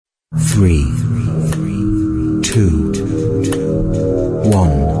3, 2,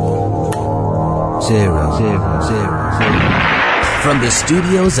 1, 0. From the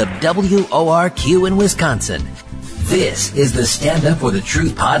studios of WORQ in Wisconsin, this is the Stand Up for the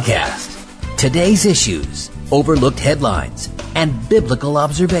Truth podcast. Today's issues, overlooked headlines, and biblical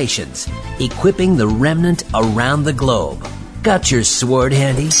observations, equipping the remnant around the globe. Got your sword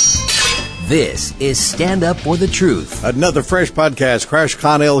handy? This is Stand Up for the Truth. Another fresh podcast. Crash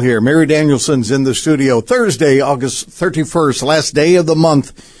Connell here. Mary Danielson's in the studio. Thursday, August 31st, last day of the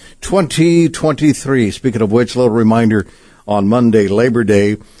month, 2023. Speaking of which, a little reminder, on Monday, Labor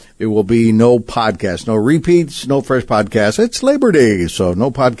Day, there will be no podcast, no repeats, no fresh podcast. It's Labor Day, so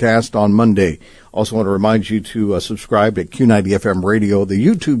no podcast on Monday. Also want to remind you to subscribe at Q90 FM Radio, the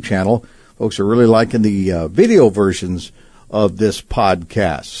YouTube channel. Folks are really liking the video versions of this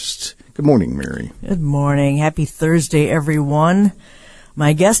podcast. Good morning, Mary. Good morning. Happy Thursday, everyone.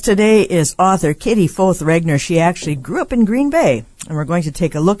 My guest today is author Katie Foth-Regner. She actually grew up in Green Bay, and we're going to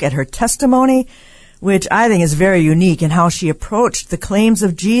take a look at her testimony, which I think is very unique in how she approached the claims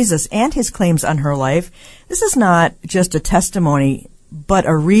of Jesus and his claims on her life. This is not just a testimony, but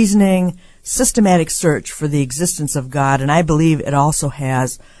a reasoning, systematic search for the existence of God, and I believe it also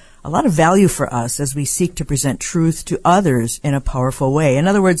has a lot of value for us as we seek to present truth to others in a powerful way. In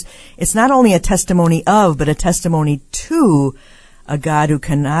other words, it's not only a testimony of, but a testimony to a God who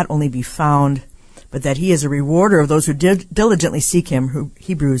can not only be found, but that he is a rewarder of those who diligently seek him,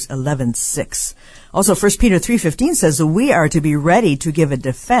 Hebrews 11:6. Also, 1 Peter 3:15 says that we are to be ready to give a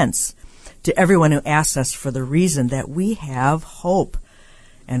defense to everyone who asks us for the reason that we have hope.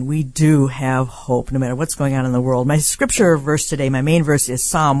 And we do have hope, no matter what's going on in the world. My scripture verse today, my main verse, is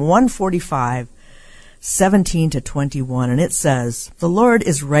Psalm 145, 17 to 21. And it says, "The Lord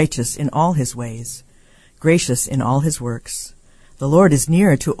is righteous in all his ways, gracious in all his works. The Lord is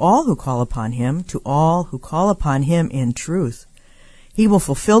near to all who call upon him, to all who call upon him in truth. He will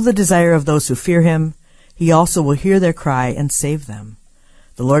fulfill the desire of those who fear him. He also will hear their cry and save them.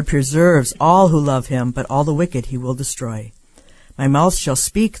 The Lord preserves all who love him, but all the wicked he will destroy. My mouth shall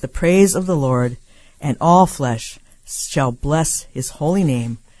speak the praise of the Lord, and all flesh shall bless his holy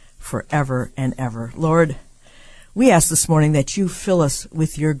name forever and ever." Lord, we ask this morning that you fill us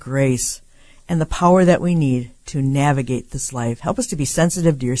with your grace and the power that we need to navigate this life. Help us to be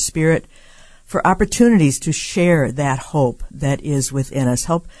sensitive to your Spirit for opportunities to share that hope that is within us.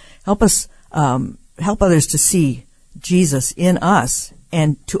 Help us, help others to see Jesus in us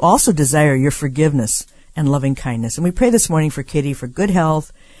and to also desire your forgiveness and loving kindness. And we pray this morning for Katie for good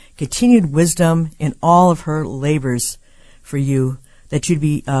health, continued wisdom in all of her labors for you, that you'd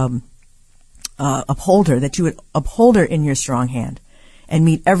be uphold her, that you would uphold her in your strong hand and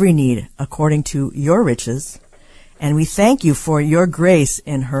meet every need according to your riches. And we thank you for your grace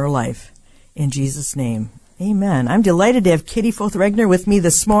in her life. In Jesus' name, amen. I'm delighted to have Katie Foth-Regner with me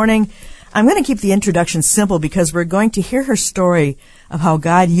this morning. I'm going to keep the introduction simple because we're going to hear her story of how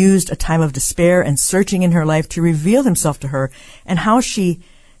God used a time of despair and searching in her life to reveal himself to her, and how she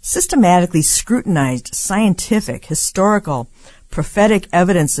systematically scrutinized scientific, historical, prophetic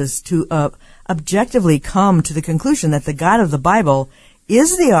evidences to objectively come to the conclusion that the God of the Bible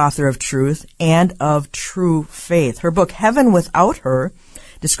is the author of truth and of true faith. Her book, Heaven Without Her,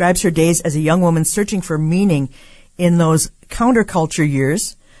 describes her days as a young woman searching for meaning in those counterculture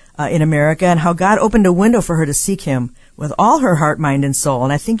years in America, and how God opened a window for her to seek him with all her heart, mind, and soul.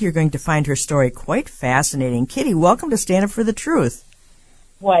 And I think you're going to find her story quite fascinating. Kitty, welcome to Stand Up for the Truth.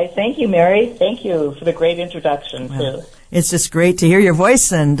 Why, thank you, Mary. Thank you for the great introduction, too. It's just great to hear your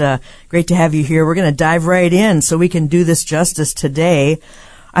voice, and great to have you here. We're going to dive right in so we can do this justice today.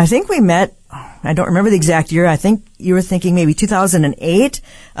 I think we met, I don't remember the exact year. I think you were thinking maybe 2008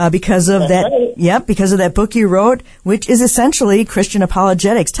 because of because of that book you wrote, which is essentially Christian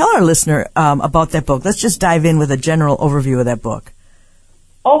apologetics. Tell our listener about that book. Let's just dive in with a general overview of that book.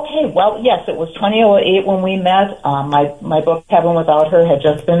 Okay, well, yes, it was 2008 when we met. My book, Heaven Without Her, had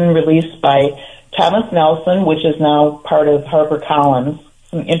just been released by Thomas Nelson, which is now part of HarperCollins.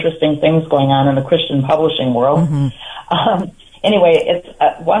 Some interesting things going on in the Christian publishing world. Mm-hmm. Anyway, it's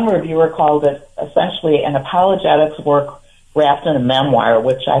one reviewer called it essentially an apologetics work wrapped in a memoir,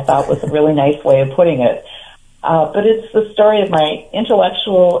 which I thought was a really nice way of putting it. But it's the story of my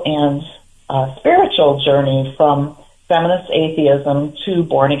intellectual and spiritual journey from feminist atheism to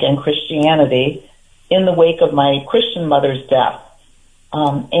born-again Christianity in the wake of my Christian mother's death.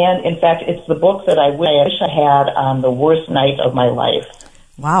 And, in fact, it's the book that I wish I had on the worst night of my life.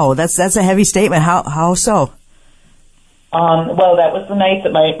 Wow, that's a heavy statement. How so? Well, that was the night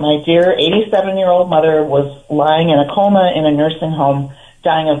that my dear 87-year-old mother was lying in a coma in a nursing home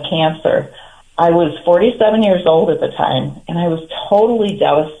dying of cancer. I was 47 years old at the time, and I was totally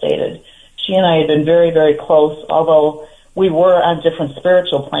devastated. She and I had been very, very close, although we were on different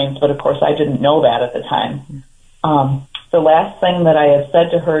spiritual planes, but of course I didn't know that at the time. The last thing that I had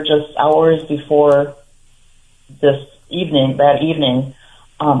said to her just hours before that evening,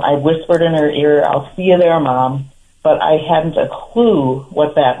 I whispered in her ear, "I'll see you there, Mom," but I hadn't a clue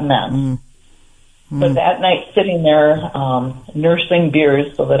what that meant. But that night, sitting there nursing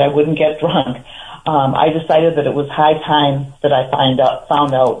beers so that I wouldn't get drunk, I decided that it was high time that I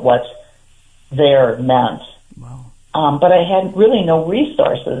found out what there meant. Wow. But I had really no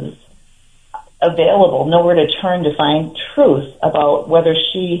resources available, nowhere to turn to find truth about whether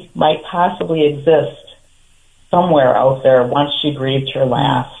she might possibly exist somewhere out there once she breathed her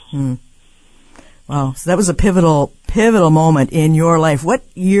last. Wow. So that was a pivotal moment in your life. What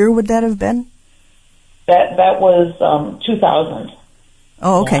year would that have been? That was 2000.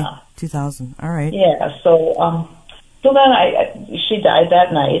 Oh, okay. Yeah. 2000. All right. Yeah. So then she died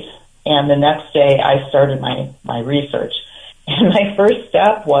that night, and the next day I started my research. And my first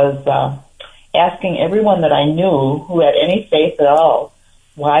step was asking everyone that I knew who had any faith at all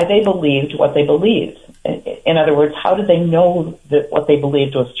why they believed what they believed. In other words, how did they know that what they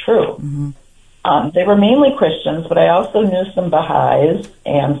believed was true? They were mainly Christians, but I also knew some Baha'is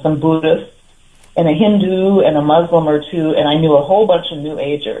and some Buddhists and a Hindu and a Muslim or two, and I knew a whole bunch of New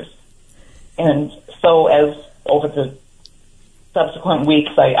Agers. And so as over the subsequent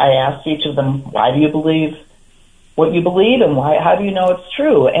weeks, I asked each of them, why do you believe what you believe, and how do you know it's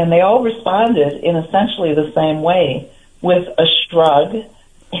true? And they all responded in essentially the same way, with a shrug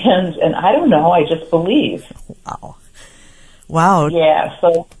and I don't know, I just believe. Wow. Yeah,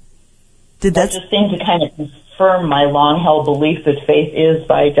 so that just seemed to kind of confirm my long-held belief that faith is,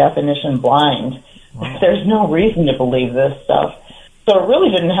 by definition, blind. Wow. There's no reason to believe this stuff. So it really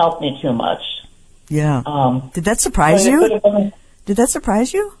didn't help me too much. Yeah. Did that surprise you? Did that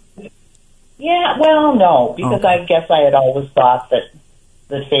surprise you? Yeah, well, no, because I guess I had always thought that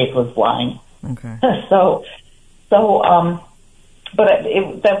faith was blind. Okay. But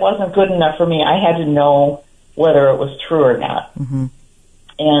that wasn't good enough for me. I had to know whether it was true or not.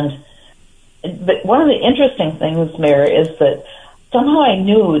 And one of the interesting things, Mary, is that somehow I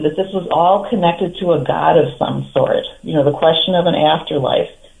knew that this was all connected to a God of some sort. You know, the question of an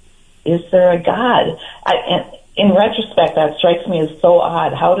afterlife. Is there a God? In retrospect, that strikes me as so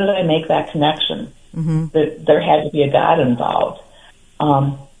odd. How did I make that connection? That there had to be a God involved.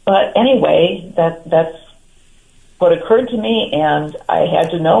 But anyway, that's what occurred to me, and I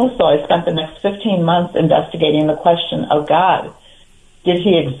had to know, so I spent the next 15 months investigating the question of God. Did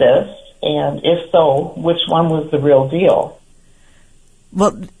he exist? And if so, which one was the real deal?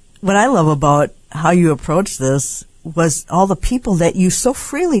 Well, what I love about how you approach this was all the people that you so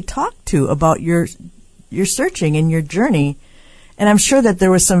freely talked to about your searching and your journey. And I'm sure that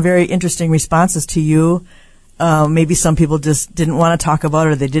there was some very interesting responses to you. Maybe some people just didn't want to talk about it,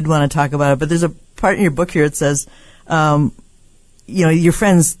 or they did want to talk about it. But there's a part in your book here that says, your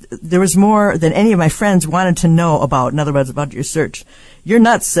friends, there was more than any of my friends wanted to know about, in other words, about your search. You're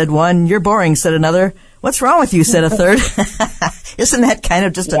nuts, said one. You're boring, said another. What's wrong with you, said a third. Isn't that kind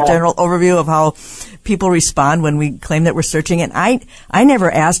of just a general overview of how people respond when we claim that we're searching? And I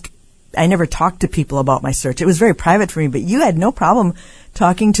never talked to people about my search. It was very private for me, but you had no problem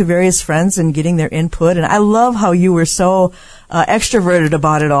talking to various friends and getting their input. And I love how you were so extroverted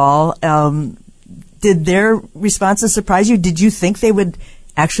about it all. Did their responses surprise you? Did you think they would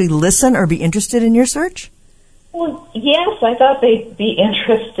actually listen or be interested in your search? Well, yes, I thought they'd be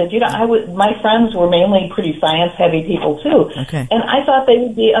interested. You know, my friends were mainly pretty science-heavy people, too. Okay. And I thought they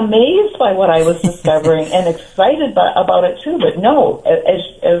would be amazed by what I was discovering and excited about it, too. But no,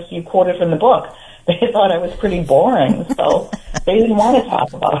 as you quoted from the book, they thought I was pretty boring, so they didn't want to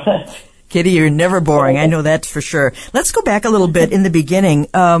talk about it. Kitty, you're never boring. I know that for sure. Let's go back a little bit in the beginning.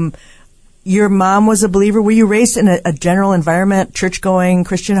 Your mom was a believer. Were you raised in a general environment, church-going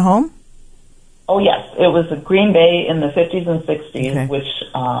Christian home? Oh, yes. It was Green Bay in the 50s and 60s, which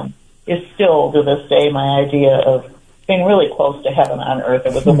is still, to this day, my idea of being really close to heaven on earth.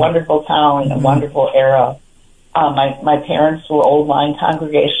 It was a wonderful town, a wonderful era. My parents were old-line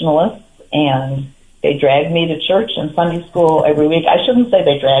Congregationalists, and they dragged me to church and Sunday school every week. I shouldn't say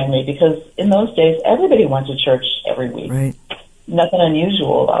they dragged me, because in those days, everybody went to church every week. Right. Nothing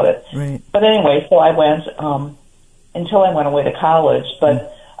unusual about it. Right. But anyway, so I went until I went away to college,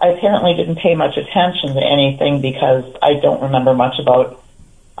 but I apparently didn't pay much attention to anything because I don't remember much about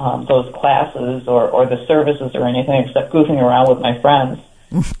those classes or the services or anything except goofing around with my friends.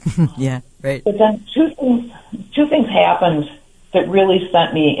 Yeah, right. But then two things happened that really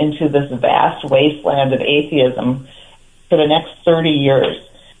sent me into this vast wasteland of atheism for the next 30 years.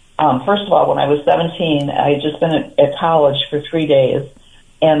 First of all, when I was 17, I had just been at college for 3 days,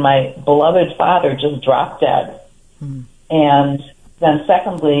 and my beloved father just dropped dead. And then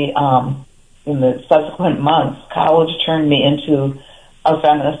secondly, in the subsequent months, college turned me into a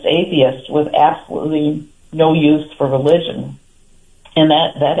feminist atheist with absolutely no use for religion. And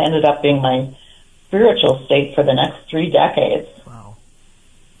that ended up being my spiritual state for the next 3 decades.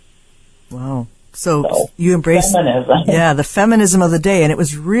 Wow. So you embraced feminism. Yeah, the feminism of the day, and it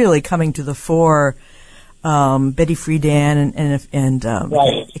was really coming to the fore. Betty Friedan and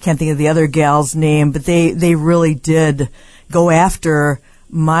right. I can't think of the other gal's name, but they really did go after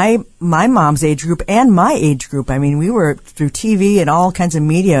my mom's age group and my age group. I mean, we were through TV and all kinds of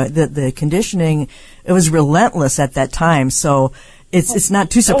media. The conditioning, it was relentless at that time. So it's not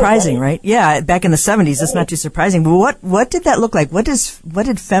too surprising, right? Yeah, back in the 70s, it's not too surprising. But what did that look like? What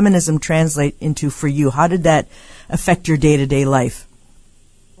did feminism translate into for you? How did that affect your day-to-day life?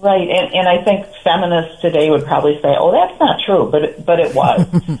 Right, and I think feminists today would probably say, "Oh, that's not true," but it was.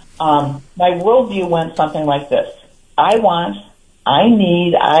 My worldview went something like this: I want, I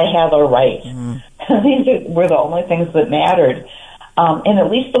need, I have a right. These were the only things that mattered, and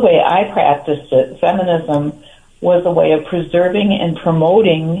at least the way I practiced it, feminism was a way of preserving and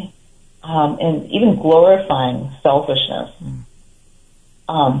promoting and even glorifying selfishness.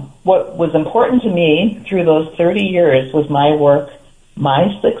 What was important to me through those 30 years was my work,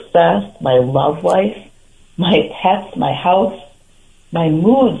 my success, my love life, my pets, my house, my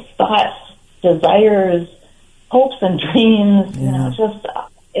moods, thoughts, desires, hopes and dreams. You know, just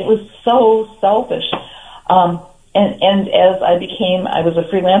it was so selfish. And as I was a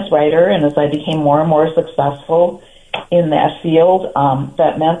freelance writer, and as I became more and more successful in that field,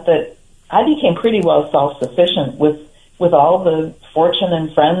 that meant that I became pretty well self-sufficient with all the fortune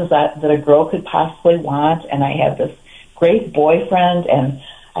and friends that a girl could possibly want, and I had this great boyfriend, and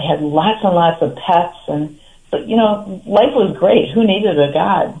I had lots and lots of pets, and but life was great. Who needed a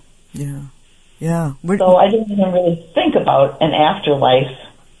God? Yeah. So I didn't even really think about an afterlife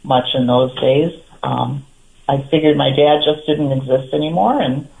much in those days. I figured my dad just didn't exist anymore,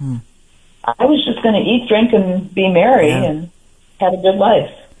 and I was just going to eat, drink, and be merry and have a good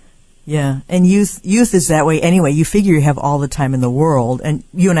life. Yeah, and youth is that way anyway. You figure you have all the time in the world, and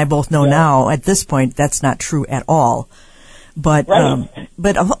you and I both know now at this point that's not true at all. But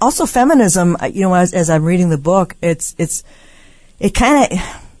but also feminism, as I'm reading the book, it kind of,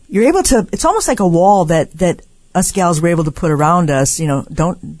 you're able to, it's almost like a wall that us gals were able to put around us.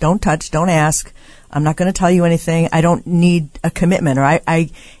 Don't touch, don't ask. I'm not going to tell you anything. I don't need a commitment, or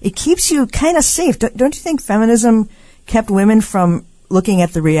it keeps you kind of safe. Don't you think feminism kept women from looking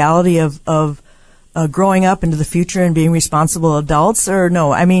at the reality of growing up into the future and being responsible adults? Or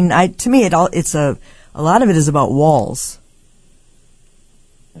no? I mean, to me, it's a lot of it is about walls.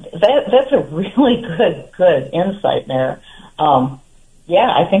 That's a really good insight there.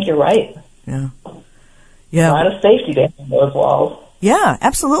 I think you're right. Yeah. A lot of safety behind those walls. Yeah,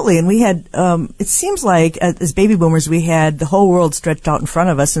 absolutely. And we had, it seems like as baby boomers, we had the whole world stretched out in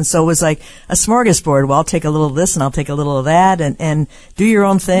front of us. And so it was like a smorgasbord. Well, I'll take a little of this and I'll take a little of that and do your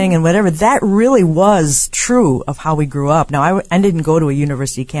own thing and whatever. That really was true of how we grew up. Now, I didn't go to a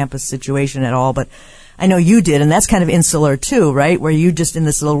university campus situation at all, but I know you did. And that's kind of insular too, right? Where you just in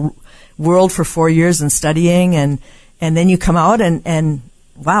this little world for 4 years and studying and then you come out and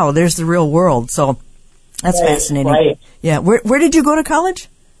wow, there's the real world. So that's fascinating. Right. Yeah. Where did you go to college?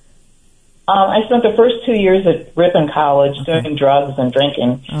 I spent the first 2 years at Ripon College doing drugs and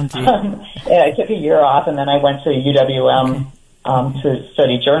drinking. Oh, I took a year off, and then I went to UWM to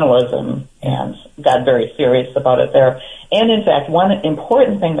study journalism and got very serious about it there. And, in fact, one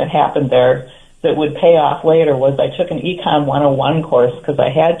important thing that happened there that would pay off later was I took an Econ 101 course because I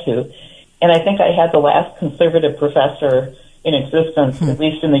had to. And I think I had the last conservative professor in existence, at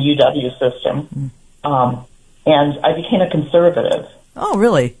least in the UW system. And I became a conservative. Oh,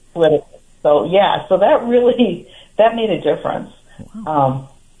 really? So that made a difference. Wow.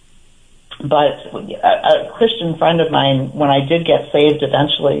 But a Christian friend of mine, when I did get saved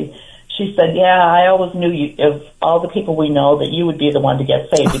eventually, she said, I always knew of all the people we know that you would be the one to get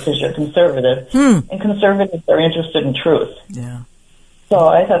saved because you're conservative. And conservatives are interested in truth. Yeah. So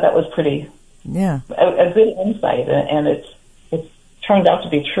I thought that was pretty a good insight, and it's turned out to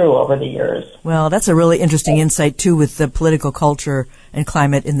be true over the years. Well, that's a really interesting insight, too, with the political culture and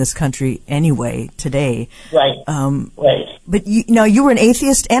climate in this country anyway, today. Right. Right. But you were an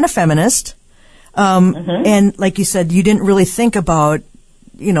atheist and a feminist. And like you said, you didn't really think about,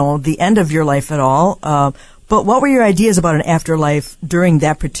 the end of your life at all. But what were your ideas about an afterlife during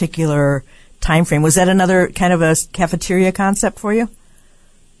that particular time frame? Was that another kind of a cafeteria concept for you?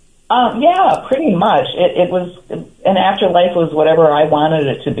 Yeah, pretty much. It was, an afterlife was whatever I wanted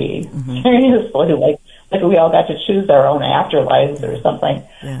it to be. Seriously, like we all got to choose our own afterlives or something,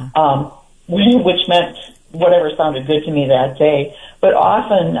 which meant whatever sounded good to me that day. But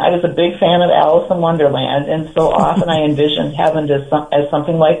often, I was a big fan of Alice in Wonderland, and so often I envisioned heaven as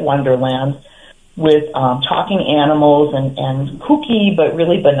something like Wonderland, with talking animals and kooky but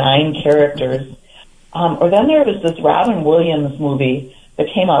really benign characters. Or then there was this Robin Williams movie that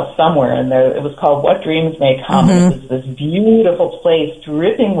came out somewhere, and it was called What Dreams May Come. It was this beautiful place,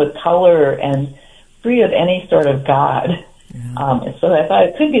 dripping with color and free of any sort of God. So I thought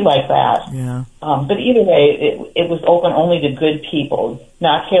it could be like that. But either way, it was open only to good people,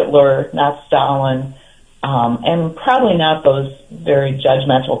 not Hitler, not Stalin, and probably not those very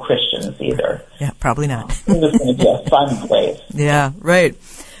judgmental Christians either. Yeah, probably not. It was going to be a fun place. Yeah, right.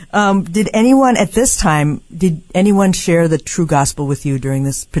 Did anyone share the true gospel with you during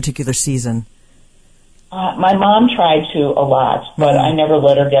this particular season? My mom tried to a lot, but I never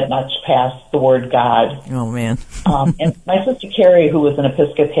let her get much past the word God. Oh, man. And my sister Carrie, who was an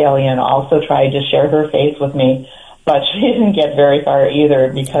Episcopalian, also tried to share her faith with me, but she didn't get very far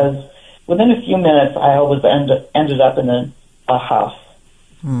either, because within a few minutes I always ended up in a huff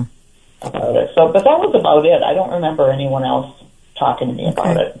about it. So, but that was about it. I don't remember anyone else talking to me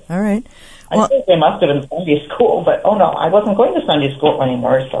about it. All right. I think they must have been Sunday school, but oh no, I wasn't going to Sunday school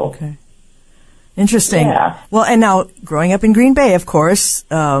anymore, so... Okay. Interesting. Yeah. Well, and now, growing up in Green Bay, of course,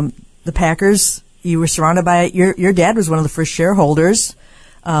 the Packers, you were surrounded by it. Your dad was one of the first shareholders.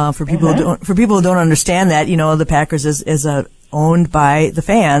 For people who don't understand that, the Packers is owned by the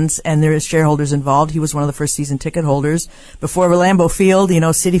fans, and there is shareholders involved. He was one of the first season ticket holders before Lambeau Field,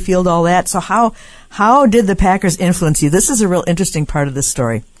 Citi Field, all that. So how did the Packers influence you? This is a real interesting part of this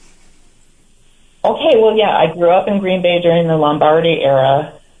story. Okay, well, yeah, I grew up in Green Bay during the Lombardi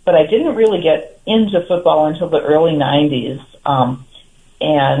era, but I didn't really get into football until the early 90s.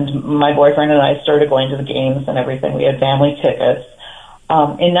 And my boyfriend and I started going to the games and everything. We had family tickets.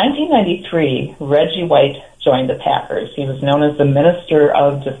 In 1993, Reggie White joined the Packers. He was known as the Minister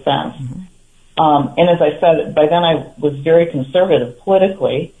of Defense. And as I said, by then I was very conservative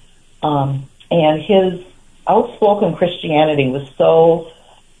politically. And his outspoken Christianity was so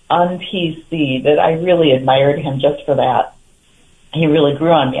un-PC that I really admired him just for that. He really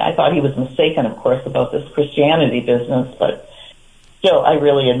grew on me. I thought he was mistaken, of course, about this Christianity business, but still, I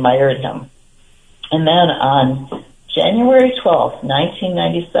really admired him. And then on January 12th,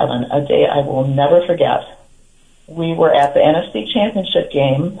 1997, a day I will never forget, we were at the NFC Championship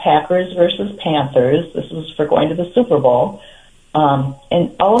game, Packers versus Panthers. This was for going to the Super Bowl.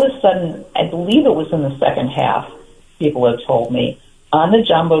 And all of a sudden, I believe it was in the second half, people have told me, on the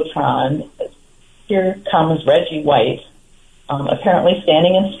Jumbotron, here comes Reggie White, apparently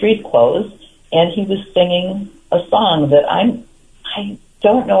standing in street clothes, and he was singing a song that I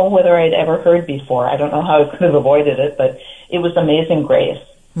don't know whether I'd ever heard before. I don't know how I could have avoided it, but it was Amazing Grace.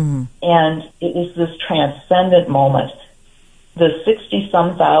 And it was this transcendent moment. The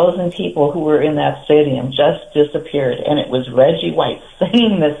 60-some thousand people who were in that stadium just disappeared, and it was Reggie White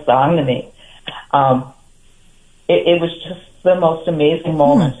singing this song to me. It was just the most amazing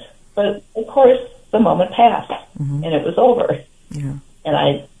moment. But, of course, the moment passed, and it was over. Yeah. And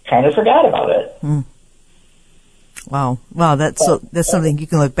I kind of forgot about it. Wow, that's something you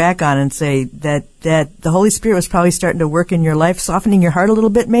can look back on and say that the Holy Spirit was probably starting to work in your life, softening your heart a little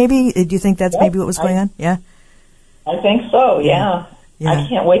bit, maybe? Do you think that's maybe what was going on? Yeah? I think so, yeah. I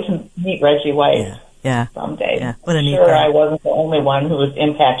can't wait to meet Reggie White someday. Yeah. What a neat sure guy. I wasn't the only one who was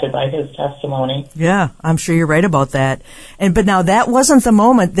impacted by his testimony. Yeah, I'm sure you're right about that. But now that wasn't the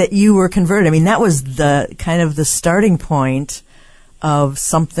moment that you were converted. I mean, that was the kind of the starting point of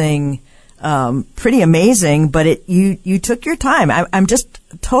something pretty amazing, but you took your time. I'm just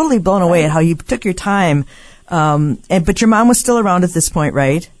totally blown away at how you took your time. But your mom was still around at this point,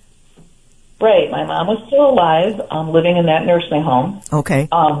 right? Right. My mom was still alive, living in that nursing home. Okay.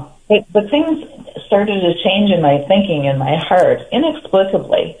 But things started to change in my thinking and my heart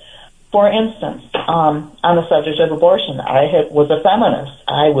inexplicably. For instance, on the subject of abortion, I was a feminist.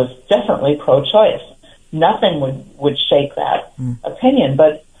 I was definitely pro-choice. Nothing would shake that opinion.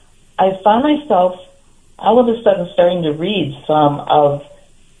 But I found myself all of a sudden starting to read some of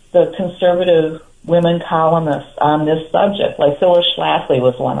the conservative women columnists on this subject, like Phyllis Schlafly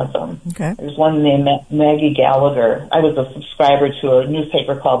was one of them. Okay. There's one named Maggie Gallagher. I was a subscriber to a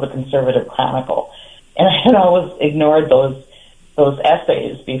newspaper called the Conservative Chronicle, and I had always ignored those those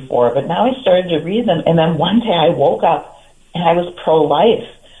essays before, but now I started to read them, and then one day I woke up and I was pro-life.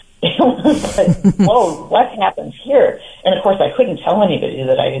 It was like, whoa, what happened here? And of course, I couldn't tell anybody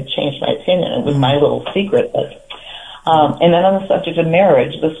that I had changed my opinion. It was my little secret. But, and then on the subject of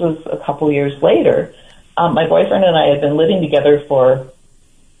marriage, this was a couple years later. My boyfriend and I had been living together for,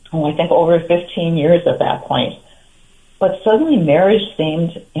 I think over 15 years at that point. But suddenly marriage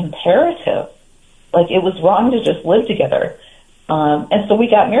seemed imperative. Like it was wrong to just live together. And so we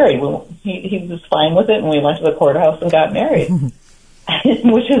got married. He was fine with it, and we went to the courthouse and got married.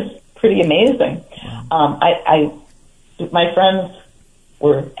 Which is pretty amazing. My friends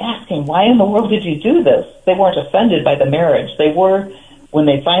were asking, why in the world did you do this? They weren't offended by the marriage. They were, when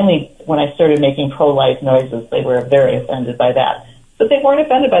I started making pro-life noises, they were very offended by that. But they weren't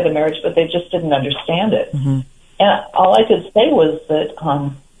offended by the marriage, but they just didn't understand it. Mm-hmm. And all I could say was that,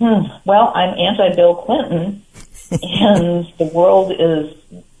 well, I'm anti-Bill Clinton, and the world is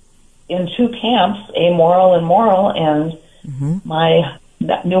in two camps, amoral and moral, and my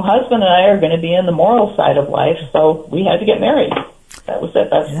new husband and I are going to be in the moral side of life, so we had to get married. That was it.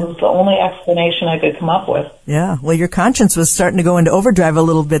 That was the only explanation I could come up with. Yeah. Well, your conscience was starting to go into overdrive a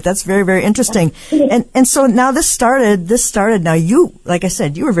little bit. That's very, very interesting. And so now this started. Now you, like I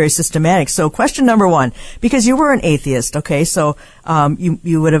said, you were very systematic. So question number one, because you were an atheist, okay? So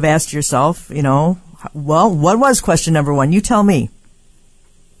you would have asked yourself, well, what was question number one? You tell me.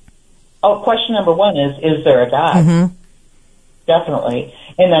 Oh, question number one is there a God? Mm-hmm. Definitely.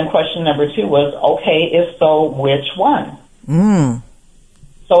 And then question number two was, okay, if so, which one?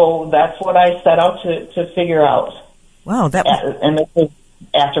 So that's what I set out to figure out. Wow. And this was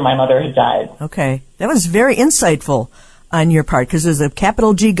after my mother had died. Okay. That was very insightful on your part, because there's a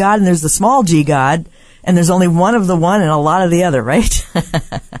capital G God and there's the small g God, and there's only one of the one and a lot of the other, right?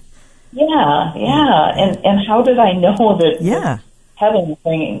 Yeah. And how did I know that this heaven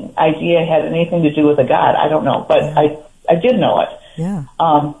thing idea had anything to do with a God? I don't know, but I did know it. Yeah.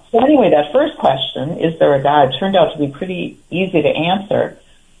 So anyway, that first question, is there a God, turned out to be pretty easy to answer.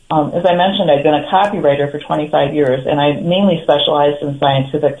 As I mentioned, I'd been a copywriter for 25 years, and I mainly specialized in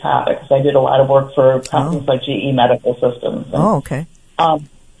scientific topics. I did a lot of work for companies like GE Medical Systems. And,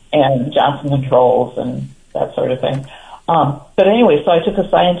 and Johnson Controls and that sort of thing. But anyway, so I took a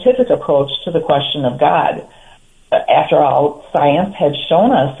scientific approach to the question of God. After all, science had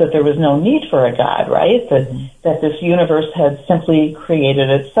shown us that there was no need for a God, right? That this universe had simply created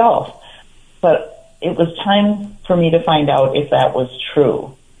itself. But it was time for me to find out if that was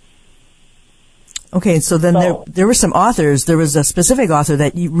true. Okay, so then there were some authors. There was a specific author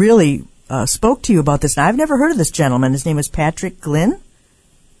that you really spoke to you about this. Now, I've never heard of this gentleman. His name is Patrick Glynn?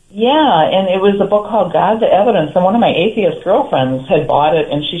 Yeah, and it was a book called God, the Evidence, and one of my atheist girlfriends had bought it,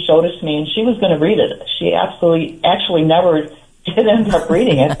 and she showed it to me, and she was going to read it. She actually never did end up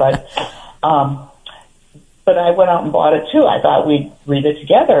reading it, but I went out and bought it too. I thought we'd read it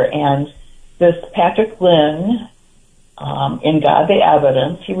together, and this Patrick Glynn, in God, the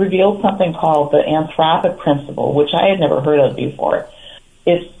Evidence, he revealed something called the anthropic principle, which I had never heard of before.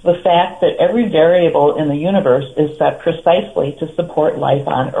 It's the fact that every variable in the universe is set precisely to support life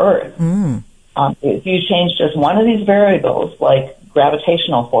on Earth. If you change just one of these variables, like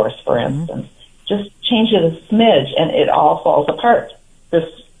gravitational force, for instance, just change it a smidge and it all falls apart.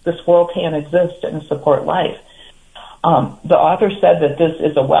 This world can't exist and support life. The author said that this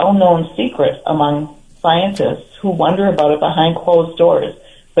is a well-known secret among scientists who wonder about it behind closed doors,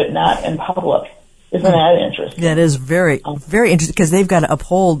 but not in public. Isn't that interesting? That is very, very interesting, because they've got to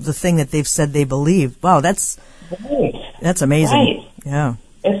uphold the thing that they've said they believe. Wow, that's amazing. Right. Yeah.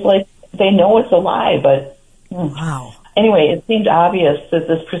 It's like they know it's a lie, but wow. Anyway, it seemed obvious that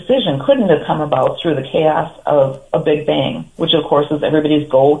this precision couldn't have come about through the chaos of a Big Bang, which of course is everybody's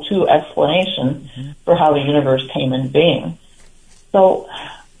go-to explanation for how the universe came into being. So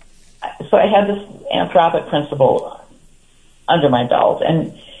I had this anthropic principle under my belt,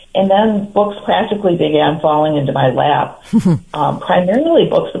 and then books practically began falling into my lap, primarily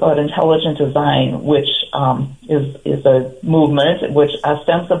books about intelligent design, which is a movement which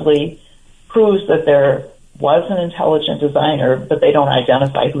ostensibly proves that there was an intelligent designer, but they don't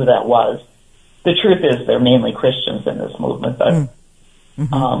identify who that was. The truth is they're mainly Christians in this movement, but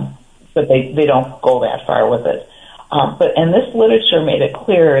they don't go that far with it. And this literature made it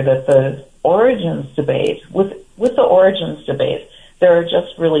clear that the origins debate, with the origins debate, there are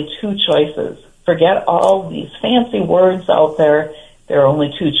just really two choices. Forget all these fancy words out there. There are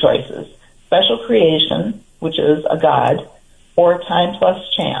only two choices. Special creation, which is a God, or time plus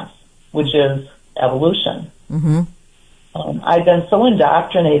chance, which is evolution. I've been so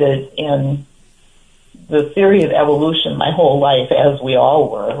indoctrinated in the theory of evolution my whole life, as we all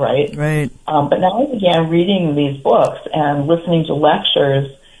were, right? Right. But now I began reading these books and listening to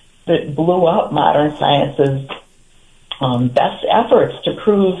lectures that blew up modern science's best efforts to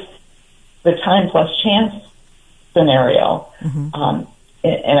prove the time plus chance scenario.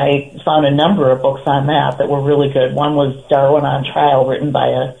 And I found a number of books on that were really good. One was Darwin on Trial, written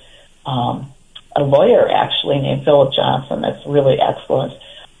by a lawyer, actually, named Philip Johnson. That's really excellent.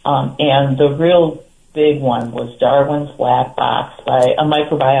 And the real big one was Darwin's Black Box by a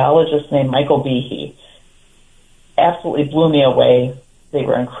microbiologist named Michael Behe. Absolutely blew me away. They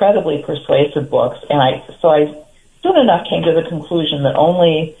were incredibly persuasive books, and I soon enough came to the conclusion that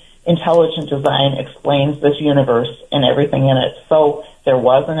only intelligent design explains this universe and everything in it. So there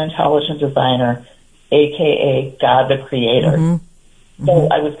was an intelligent designer, a.k.a. God the Creator. So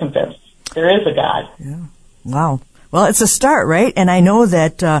I was convinced there is a God. Yeah. Wow. Well, it's a start, right? And I know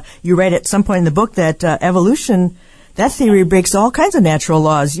that you write at some point in the book that evolution, that theory breaks all kinds of natural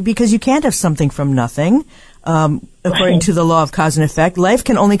laws because you can't have something from nothing. According to the law of cause and effect, life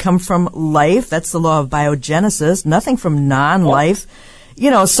can only come from life. That's the law of biogenesis. Nothing from non-life.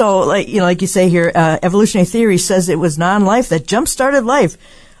 So like you say here, evolutionary theory says it was non-life that jump-started life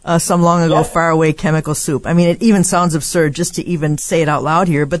some long ago faraway chemical soup. I mean, it even sounds absurd just to even say it out loud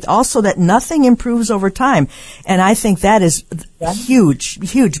here, but also that nothing improves over time. And I think that is huge,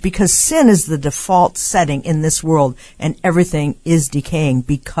 because sin is the default setting in this world, and everything is decaying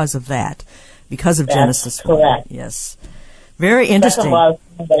because of that. Because of Genesis 1. Correct. Yes. Very interesting. That's a lot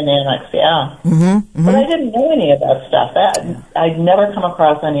of dynamics, But I didn't know any of that stuff. I'd never come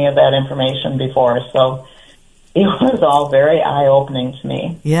across any of that information before, so it was all very eye-opening to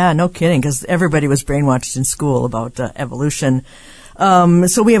me. Yeah, no kidding, because everybody was brainwashed in school about evolution.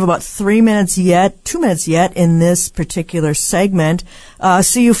 So we have about 2 minutes yet in this particular segment.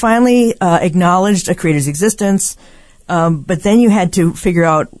 So you finally acknowledged a creator's existence, but then you had to figure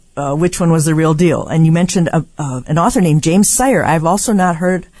out which one was the real deal. And you mentioned an author named James Sire. I've also not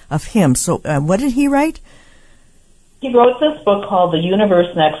heard of him. So what did he write? He wrote this book called The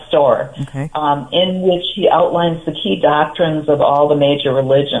Universe Next Door, in which he outlines the key doctrines of all the major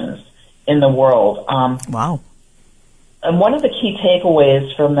religions in the world. Wow. And one of the key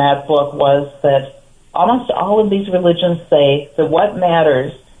takeaways from that book was that almost all of these religions say that what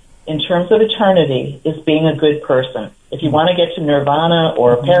matters in terms of eternity is being a good person. If you want to get to nirvana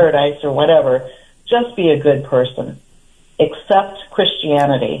or paradise or whatever, just be a good person. Except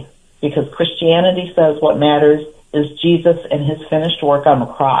Christianity, because Christianity says what matters is Jesus and his finished work on the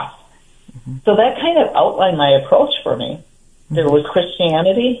cross. So that kind of outlined my approach for me. There was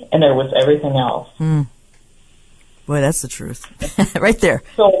Christianity and there was everything else. Boy, that's the truth. Right there.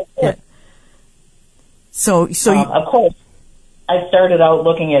 So, of course, I started out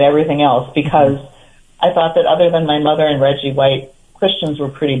looking at everything else because I thought that other than my mother and Reggie White, Christians were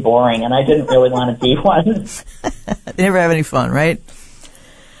pretty boring, and I didn't really want to be one. They never have any fun, right?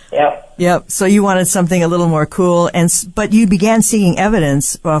 Yep. So you wanted something a little more cool, but you began seeking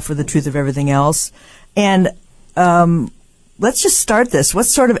evidence for the truth of everything else. And let's just start this. What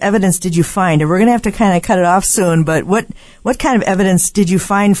sort of evidence did you find? And we're going to have to kind of cut it off soon, but what kind of evidence did you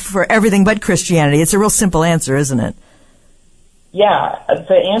find for everything but Christianity? It's a real simple answer, isn't it? Yeah,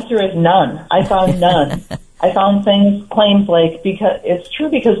 the answer is none. I found none. I found claims like, because it's true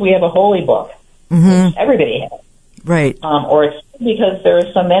because we have a holy book. Which everybody has. Right. Or it's because there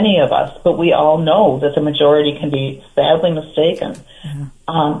are so many of us, but we all know that the majority can be sadly mistaken.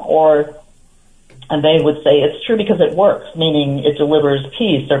 And they would say it's true because it works, meaning it delivers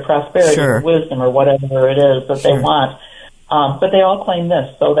peace or prosperity or wisdom or whatever it is that they want. But they all claim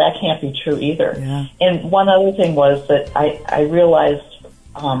this, so that can't be true either. Yeah. And one other thing was that I realized,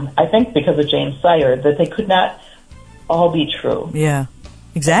 I think because of James Sire, that they could not all be true. Yeah,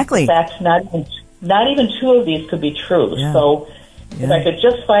 exactly. In fact, not even two of these could be true. Yeah. So if I could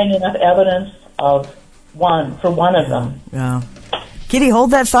just find enough evidence for one of them. Yeah. Kitty,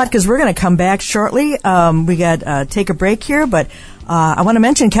 hold that thought because we're going to come back shortly. We got take a break here, but I want to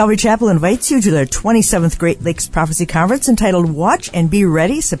mention Calvary Chapel invites you to their 27th Great Lakes Prophecy Conference entitled Watch and Be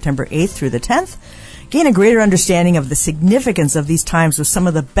Ready, September 8th through the 10th. Gain a greater understanding of the significance of these times with some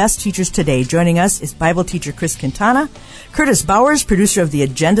of the best teachers today. Joining us is Bible teacher Chris Quintana, Curtis Bowers, producer of the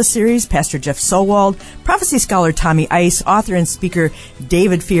Agenda series, Pastor Jeff Sowald, prophecy scholar Tommy Ice, author and speaker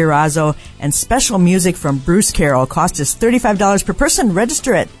David Fiorazzo, and special music from Bruce Carroll. Cost is $35 per person.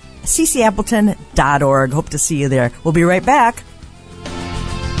 Register at ccappleton.org. Hope to see you there. We'll be right back.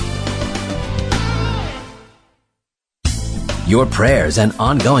 Your prayers and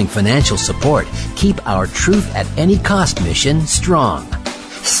ongoing financial support keep our Truth at Any Cost mission strong.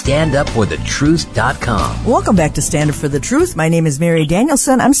 StandUpForTheTruth.com. Welcome back to Stand Up for the Truth. My name is Mary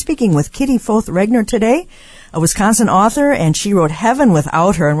Danielson. I'm speaking with Kitty Foth-Regner today, a Wisconsin author, and she wrote Heaven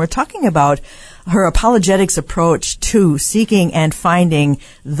Without Her, and we're talking about her apologetics approach to seeking and finding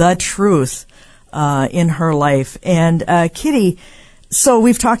the truth in her life. And Kitty, so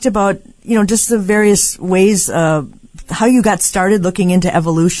we've talked about, just the various ways how you got started looking into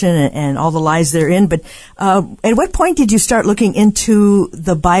evolution and all the lies therein. But at what point did you start looking into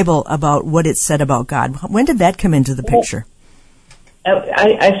the Bible about what it said about God? When did that come into the picture?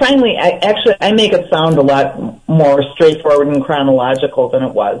 I make it sound a lot more straightforward and chronological than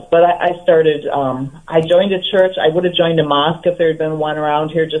it was. But I started, I joined a church. I would have joined a mosque if there had been one around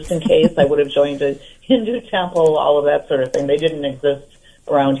here just in case. I would have joined a Hindu temple, all of that sort of thing. They didn't exist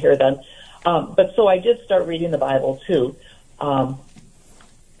around here then. But so I did start reading the Bible too. More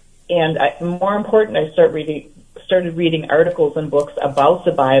important, I started reading articles and books about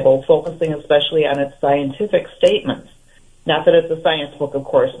the Bible, focusing especially on its scientific statements. Not that it's a science book, of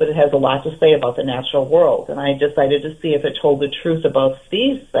course, but it has a lot to say about the natural world. And I decided to see if it told the truth about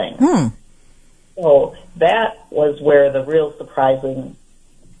these things. So that was where the real surprising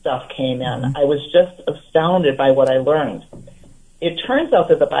stuff came in. I was just astounded by what I learned. It turns out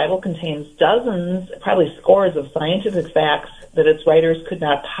that the Bible contains dozens, probably scores of scientific facts that its writers could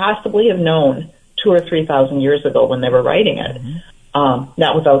not possibly have known 2,000 or 3,000 years ago when they were writing it,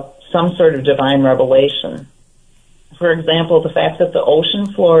 not without some sort of divine revelation. For example, the fact that the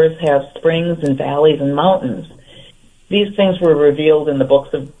ocean floors have springs and valleys and mountains. These things were revealed in the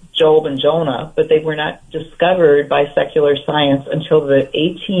books of Job and Jonah, but they were not discovered by secular science until the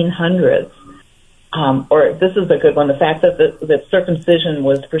 1800s. Or this is a good one, the fact that circumcision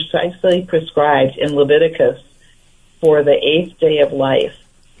was precisely prescribed in Leviticus for the 8th day of life.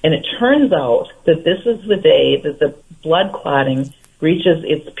 And it turns out that this is the day that the blood clotting reaches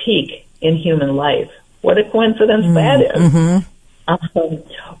its peak in human life. What a coincidence that is.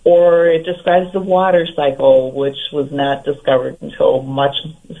 Or it describes the water cycle, which was not discovered until much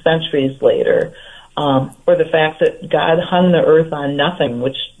centuries later. Or the fact that God hung the earth on nothing,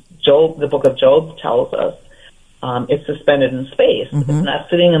 which the book of Job tells us. It's suspended in space. It's not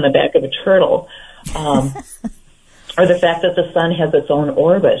sitting in the back of a turtle. Or the fact that the sun has its own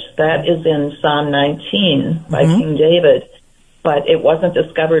orbit. That is in Psalm 19 by King David. But it wasn't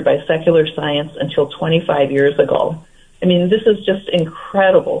discovered by secular science until 25 years ago. I mean, this is just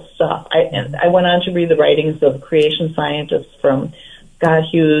incredible stuff. I went on to read the writings of creation scientists from Scott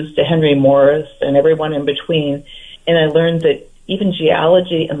Hughes to Henry Morris and everyone in between, and I learned that even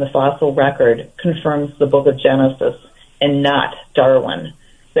geology and the fossil record confirms the book of Genesis and not Darwin.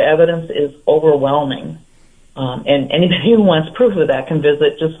 The evidence is overwhelming. And anybody who wants proof of that can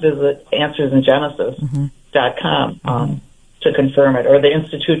visit AnswersInGenesis.com to confirm it, or the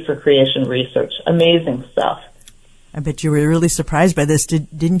Institute for Creation Research. Amazing stuff. I bet you were really surprised by this.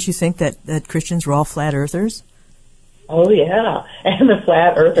 Didn't you think that Christians were all flat earthers? Oh, yeah. And the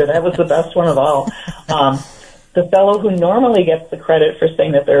flat earther, that was the best one of all. The fellow who normally gets the credit for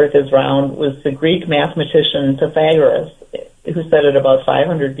saying that the earth is round was the Greek mathematician Pythagoras, who said it about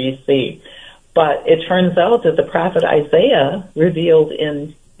 500 BC. But it turns out that the prophet Isaiah revealed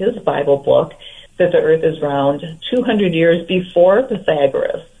in his Bible book that the earth is round 200 years before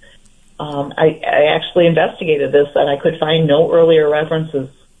Pythagoras. I actually investigated this, and I could find no earlier references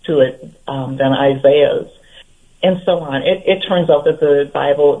to it than Isaiah's, and so on. It turns out that the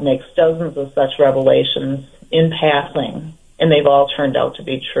Bible makes dozens of such revelations in passing, and they've all turned out to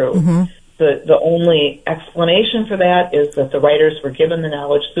be true. The only explanation for that is that the writers were given the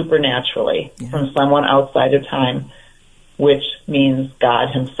knowledge supernaturally from someone outside of time, which means God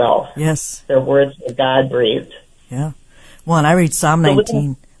himself. Yes. Their words were God-breathed. Yeah. Well, and I read Psalm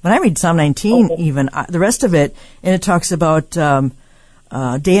 19. When I read Psalm 19, even, the rest of it, and it talks about day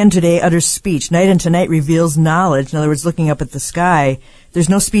unto day utters speech, night unto night reveals knowledge. In other words, looking up at the sky, there's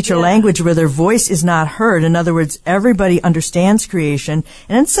no speech or language where their voice is not heard. In other words, everybody understands creation.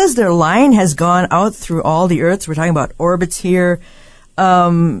 And it says their line has gone out through all the earth. So we're talking about orbits here.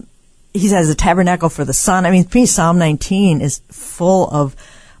 He has a tabernacle for the sun. I mean, to me, Psalm 19 is full of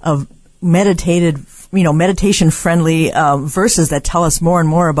meditation-friendly verses that tell us more and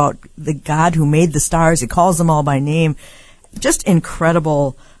more about the God who made the stars. He calls them all by name. Just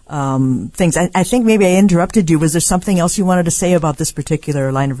incredible things. I think maybe I interrupted you. Was there something else you wanted to say about this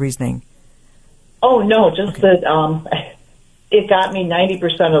particular line of reasoning? Oh, no, just that it got me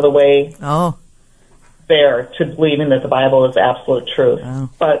 90% of the way there to believing that the Bible is absolute truth. Oh.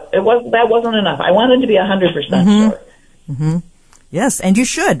 But that wasn't enough. I wanted to be 100% sure. Yes, and you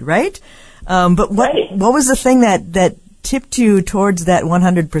should, right? But what was the thing that tipped you towards that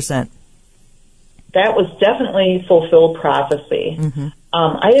 100%? That was definitely fulfilled prophecy. Mm-hmm.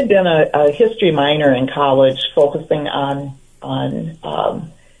 I had been a history minor in college, focusing on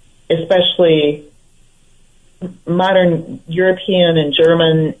especially modern European and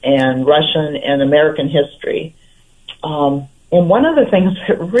German and Russian and American history. And one of the things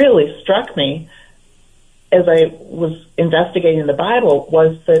that really struck me as I was investigating the Bible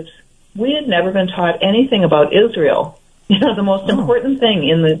was that we had never been taught anything about Israel, the most important thing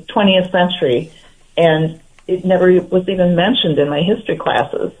in the 20th century, and it never was even mentioned in my history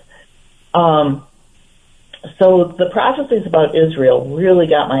classes. So the prophecies about Israel really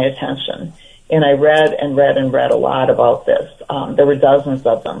got my attention, and I read and read and read a lot about this. There were dozens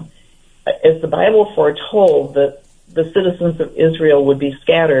of them. As the Bible foretold that the citizens of Israel would be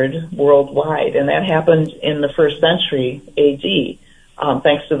scattered worldwide, and that happened in the first century A.D.,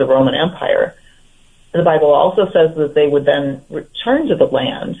 thanks to the Roman Empire. The Bible also says that they would then return to the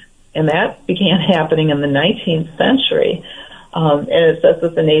land, and that began happening in the 19th century. And it says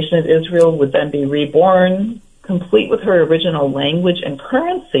that the nation of Israel would then be reborn, complete with her original language and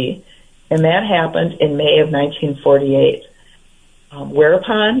currency, and that happened in May of 1948.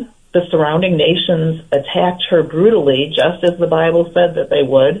 Whereupon the surrounding nations attacked her brutally, just as the Bible said that they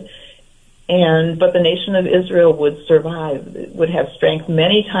would. But the nation of Israel would survive, would have strength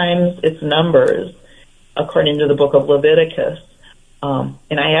many times its numbers, according to the book of Leviticus.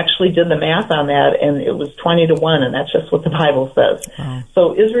 And I actually did the math on that, and it was 20-1, and that's just what the Bible says. Wow.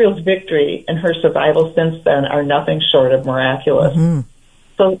 So Israel's victory and her survival since then are nothing short of miraculous. Mm-hmm.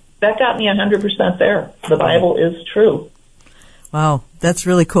 So that got me 100% there. The Bible is true. Wow, that's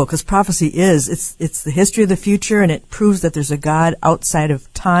really cool, because prophecy it's the history of the future, and it proves that there's a God outside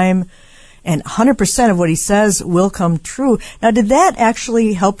of time, and 100% of what he says will come true. Now, did that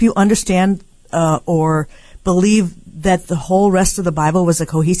actually help you understand or believe that the whole rest of the Bible was a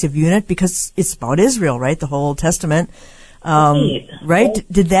cohesive unit? Because it's about Israel, right? The whole Old Testament. Right?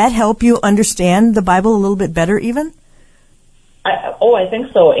 Did that help you understand the Bible a little bit better even? I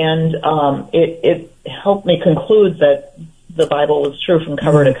think so. And it helped me conclude that the Bible was true from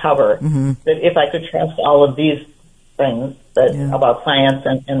cover to cover. Mm-hmm. That if I could trust all of these things about science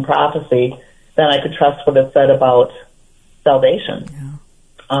and prophecy, then I could trust what it said about salvation.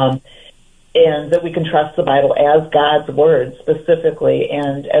 Yeah. And that we can trust the Bible as God's word specifically,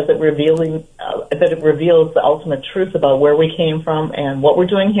 and as it that it reveals the ultimate truth about where we came from and what we're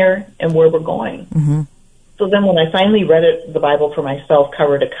doing here and where we're going. Mm-hmm. So then when I finally read the Bible for myself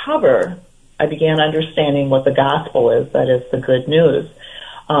cover to cover, I began understanding what the gospel is, that is the good news,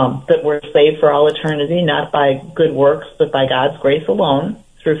 that we're saved for all eternity, not by good works, but by God's grace alone,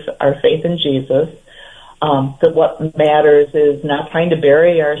 through our faith in Jesus. That what matters is not trying to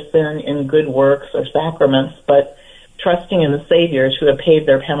bury our sin in good works or sacraments, but trusting in the Saviors who have paid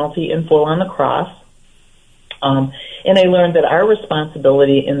their penalty in full on the cross. And I learned that our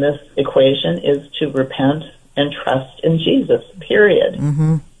responsibility in this equation is to repent and trust in Jesus, period.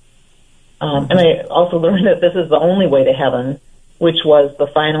 Mm-hmm. And I also learned that this is the only way to heaven, which was the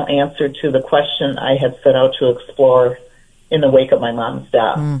final answer to the question I had set out to explore in the wake of my mom's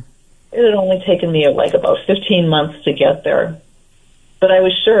death. Mm. It had only taken me about 15 months to get there. But I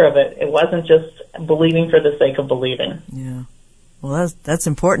was sure of it. It wasn't just believing for the sake of believing. Yeah. Well, that's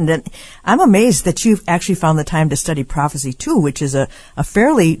important. And I'm amazed that you've actually found the time to study prophecy, too, which is a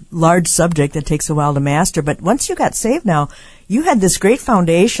fairly large subject that takes a while to master. But once you got saved now, you had this great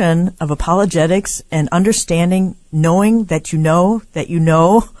foundation of apologetics and understanding, knowing that you know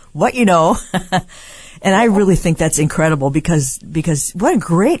what you know. And I really think that's incredible because what a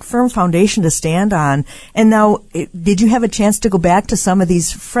great firm foundation to stand on. And now, did you have a chance to go back to some of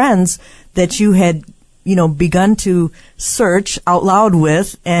these friends that you had, begun to search out loud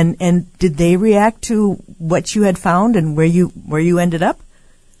with, and did they react to what you had found and where you ended up?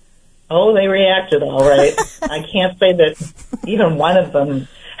 Oh, they reacted all right. I can't say that even one of them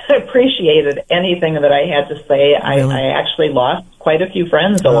appreciated anything that I had to say. Really? I actually lost quite a few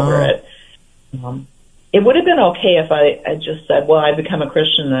friends over it. It would have been okay if I just said, well, I become a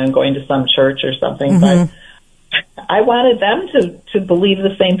Christian and I'm going to some church or something, mm-hmm. but I wanted them to believe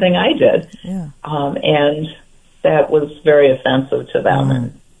the same thing I did. Yeah. And that was very offensive to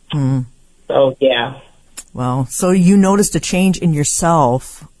them. Mm-hmm. So, yeah. Well, so you noticed a change in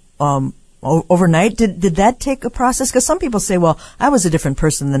yourself overnight. Did that take a process? Because some people say, well, I was a different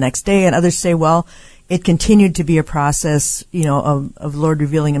person the next day, and others say, well, it continued to be a process, of Lord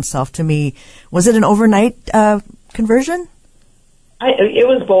revealing himself to me. Was it an overnight conversion? It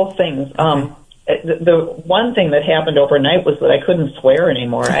was both things. Okay. The one thing that happened overnight was that I couldn't swear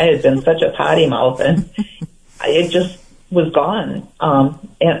anymore. I had been such a potty mouth, and it just was gone.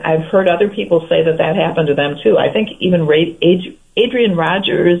 And I've heard other people say that happened to them too. I think even Adrian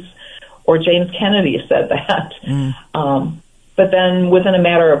Rogers or James Kennedy said that. But then within a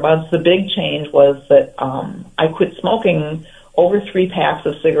matter of months, the big change was that I quit smoking over 3 packs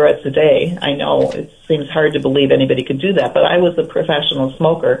of cigarettes a day. I know it seems hard to believe anybody could do that, but I was a professional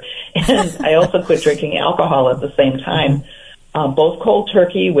smoker. And I also quit drinking alcohol at the same time, both cold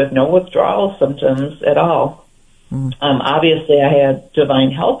turkey with no withdrawal symptoms at all. Obviously, I had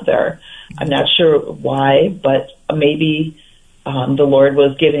divine help there. I'm not sure why, but maybe the Lord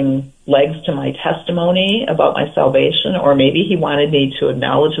was giving legs to my testimony about my salvation, or maybe he wanted me to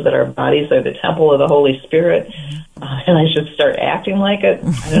acknowledge that our bodies are the temple of the Holy Spirit, and I should start acting like it.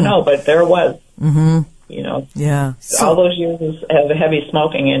 I don't know, but there it was. You know, all those years of heavy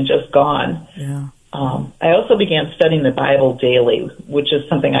smoking and just gone. I also began studying the Bible daily, which is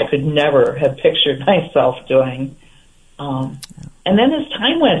something I could never have pictured myself doing. And then as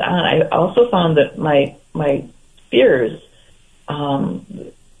time went on, I also found that my fears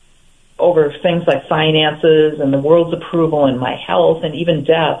over things like finances and the world's approval and my health and even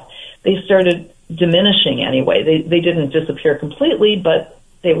death, they started diminishing anyway. They didn't disappear completely, but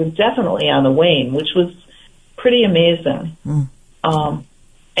they were definitely on the wane, which was pretty amazing.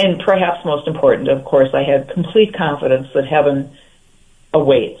 And perhaps most important, of course, I had complete confidence that heaven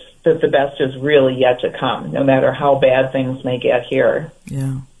awaits, that the best is really yet to come, no matter how bad things may get here.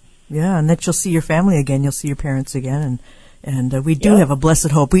 Yeah, and that you'll see your family again, you'll see your parents again, and we do have a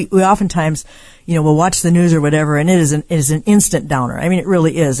blessed hope. We oftentimes, we'll watch the news or whatever, and it is an instant downer. I mean, it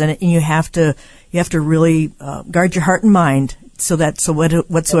really is, and you have to really guard your heart and mind so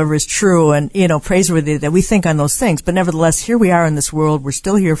whatsoever is true and praiseworthy, that we think on those things. But nevertheless, here we are in this world. We're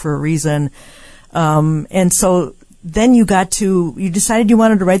still here for a reason, and so then you decided you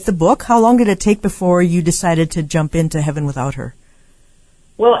wanted to write the book. How long did it take before you decided to jump into Heaven Without Her?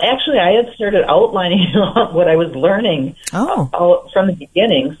 Well, actually, I had started outlining what I was learning from the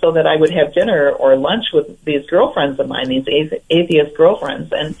beginning, so that I would have dinner or lunch with these girlfriends of mine, these atheist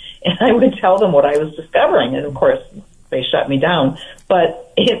girlfriends, and I would tell them what I was discovering. And, of course, they shut me down.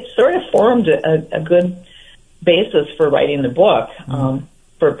 But it sort of formed a good basis for writing the book,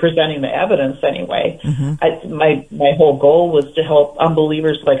 for presenting the evidence anyway. My whole goal was to help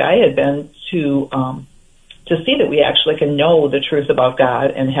unbelievers like I had been to see that we actually can know the truth about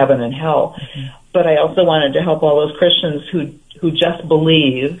God and heaven and hell. But I also wanted to help all those Christians who just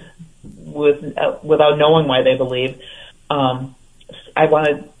believe without knowing why they believe. I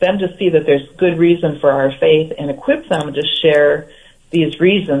wanted them to see that there's good reason for our faith and equip them to share these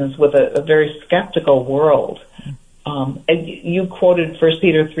reasons with a very skeptical world. And you quoted 1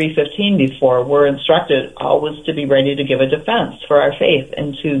 Peter 3:15 before. We're instructed always to be ready to give a defense for our faith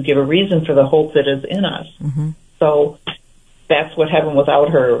and to give a reason for the hope that is in us. So that's what Heaven Without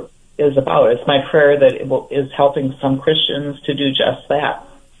Her is about. It's my prayer that it is helping some Christians to do just that.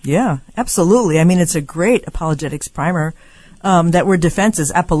 Yeah, absolutely. I mean, it's a great apologetics primer. That word defense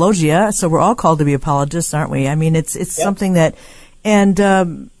is apologia, so we're all called to be apologists, aren't we? I mean, it's something that, and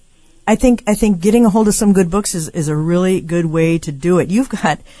I think getting a hold of some good books is a really good way to do it. You've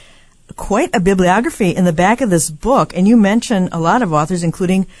got quite a bibliography in the back of this book, and you mention a lot of authors,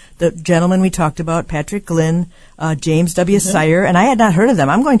 including the gentleman we talked about, Patrick Glynn, James W. Sire, and I had not heard of them.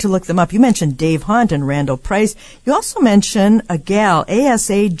 I'm going to look them up. You mentioned Dave Hunt and Randall Price. You also mentioned a gal,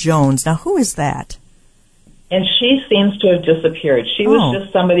 A.S.A. Jones. Now, who is that? And she seems to have disappeared. She was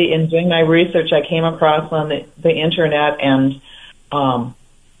just somebody, in doing my research, I came across on the internet, and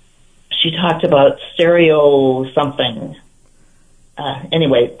she talked about stereo something.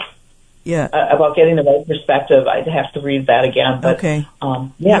 Anyway, about getting the right perspective. I'd have to read that again. But,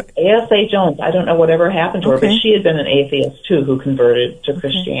 A.S.A. Jones, I don't know whatever happened to her, but she had been an atheist, too, who converted to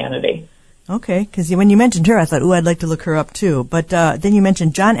Christianity. Okay, because when you mentioned her, I thought, I'd like to look her up, too. But then you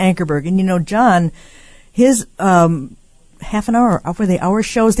mentioned John Ankerberg, and, John, his half an hour, were they hour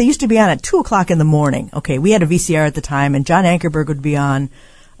shows? They used to be on at 2 o'clock in the morning. Okay, we had a VCR at the time, and John Ankerberg would be on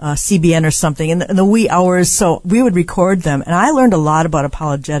CBN or something in the wee hours, so we would record them. And I learned a lot about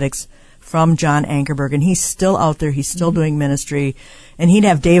apologetics from John Ankerberg, and he's still out there. He's still doing ministry. And he'd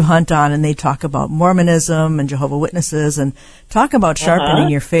have Dave Hunt on, and they'd talk about Mormonism and Jehovah's Witnesses and talk about sharpening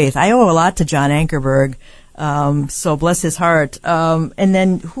your faith. I owe a lot to John Ankerberg, so bless his heart. And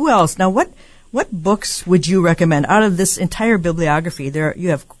then who else? Now, what books would you recommend out of this entire bibliography? You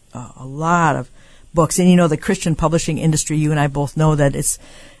have a lot of books, and the Christian publishing industry, you and I both know that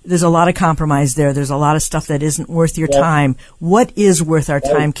there's a lot of compromise there. There's a lot of stuff that isn't worth your time. What is worth our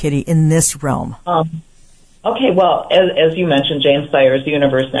time, Kitty, in this realm? Okay, well, as you mentioned, James Sire's The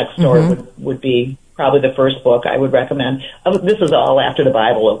Universe Next Door would be probably the first book I would recommend. This is all after the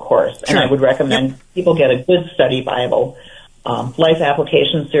Bible, of course, and I would recommend people get a good study Bible. Life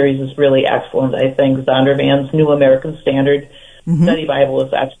Application Series is really excellent, I think. Zondervan's New American Standard Study Bible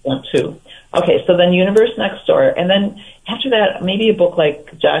is excellent, too. Okay, so then Universe Next Door, and then after that, maybe a book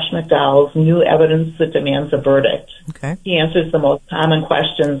like Josh McDowell's New Evidence That Demands a Verdict. Okay. He answers the most common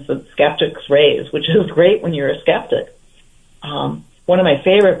questions that skeptics raise, which is great when you're a skeptic. One of my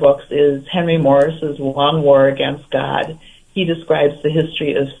favorite books is Henry Morris's Long War Against God. He describes the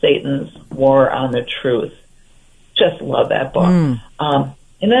history of Satan's war on the truth. Just love that book. And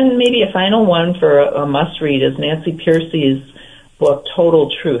then maybe a final one for a must-read is Nancy Pearcey's book, Total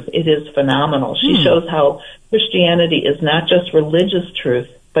Truth. It is phenomenal. She shows how Christianity is not just religious truth,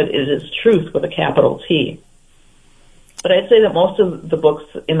 but it is truth with a capital T. But I'd say that most of the books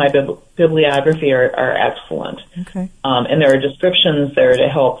in my bibliography are excellent. Okay. And there are descriptions there to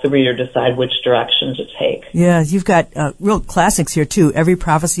help the reader decide which direction to take. Yeah, you've got real classics here, too. Every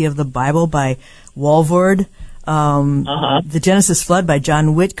Prophecy of the Bible by Walvoord. The Genesis Flood by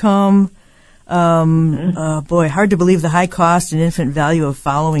John Whitcomb. Hard to believe the high cost and infinite value of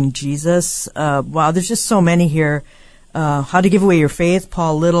following Jesus. Wow, there's just so many here. How to Give Away Your Faith,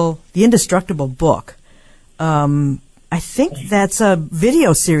 Paul Little. The Indestructible Book. I think that's a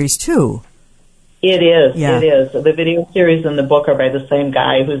video series, too. It is. Yeah. It is. The video series and the book are by the same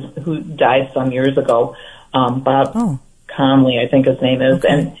guy who died some years ago, Bob Conley, I think his name is.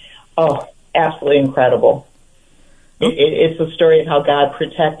 Okay. And, absolutely incredible. It's a story of how God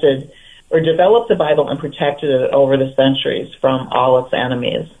protected or developed the Bible and protected it over the centuries from all its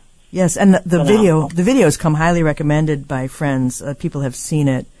enemies. Yes, and the videos come highly recommended by friends. People have seen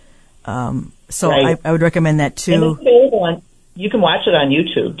it. So right. I would recommend that, too. And it's available you can watch it on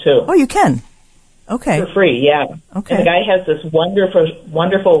YouTube, too. Oh, you can? Okay. For free, yeah. Okay. And the guy has this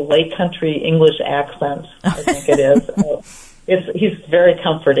wonderful lake country English accent, I think it is. He's very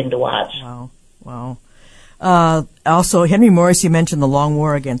comforting to watch. Wow. Also, Henry Morris, you mentioned The Long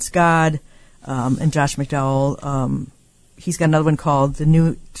War Against God, and Josh McDowell. He's got another one called The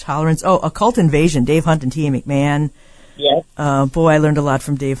New Tolerance. Occult Invasion, Dave Hunt and T.A. McMahon. Yes. I learned a lot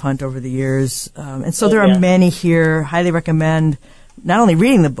from Dave Hunt over the years. And so there are many here. Highly recommend not only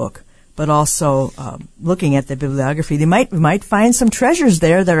reading the book, but also looking at the bibliography. We might find some treasures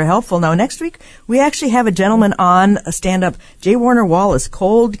there that are helpful. Now, next week, we actually have a gentleman on a stand-up, J. Warner Wallace,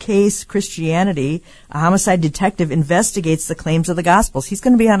 Cold Case Christianity, a homicide detective investigates the claims of the Gospels. He's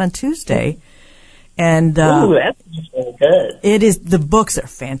going to be on Tuesday. And that's really good. It is. The books are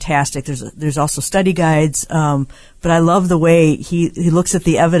fantastic. There's also study guides, but I love the way he looks at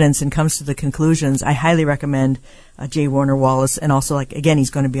the evidence and comes to the conclusions. I highly recommend J. Warner Wallace, and also he's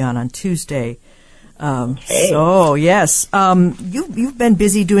going to be on Tuesday. Okay. So yes, you've been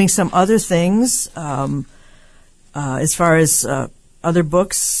busy doing some other things as far as other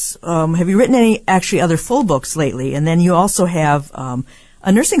books. Have you written any actually other full books lately? And then you also have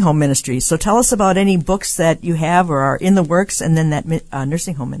a nursing home ministry. So tell us about any books that you have or are in the works, and then that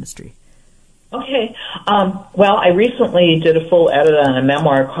nursing home ministry. Okay. Well, I recently did a full edit on a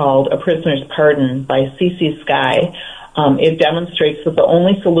memoir called A Prisoner's Pardon by C.C. Sky. It demonstrates that the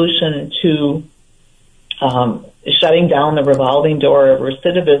only solution to shutting down the revolving door of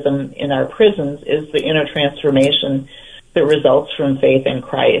recidivism in our prisons is the inner transformation that results from faith in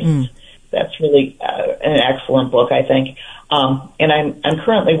Christ. That's really an excellent book, I think. And I'm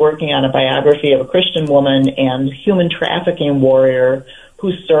currently working on a biography of a Christian woman and human trafficking warrior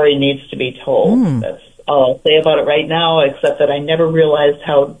whose story needs to be told. That's all I'll say about it right now, except that I never realized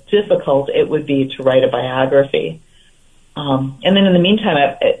how difficult it would be to write a biography. And then in the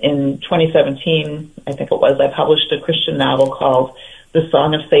meantime, in 2017, I think it was, I published a Christian novel called The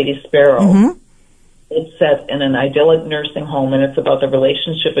Song of Sadie Sparrow. It's set in an idyllic nursing home, and it's about the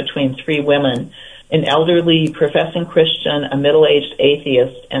relationship between three women, an elderly professing Christian, a middle-aged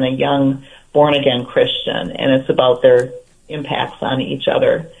atheist, and a young born-again Christian, and it's about their impacts on each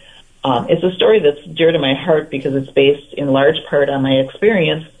other. It's a story that's dear to my heart because it's based in large part on my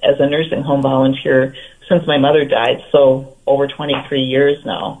experience as a nursing home volunteer since my mother died, so over 23 years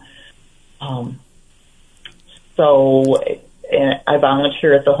now. I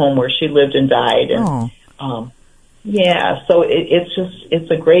volunteer at the home where she lived and died. And, so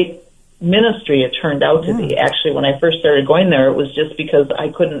it's a great ministry it turned out to be. Actually, when I first started going there, it was just because I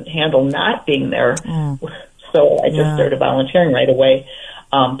couldn't handle not being there. So I just started volunteering right away.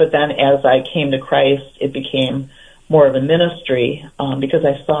 But then as I came to Christ, it became more of a ministry because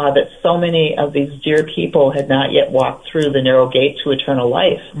I saw that so many of these dear people had not yet walked through the narrow gate to eternal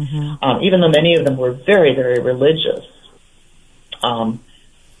life, even though many of them were very, very religious.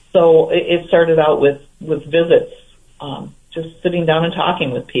 So it started out with visits, just sitting down and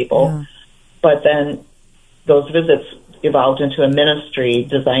talking with people. Yeah. But then those visits evolved into a ministry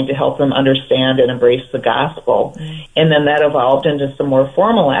designed to help them understand and embrace the gospel. And then that evolved into some more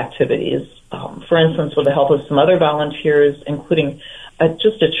formal activities. For instance, with the help of some other volunteers, including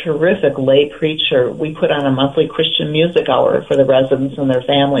just a terrific lay preacher, we put on a monthly Christian music hour for the residents and their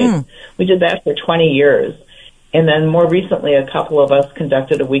families. We did that for 20 years. And then more recently, a couple of us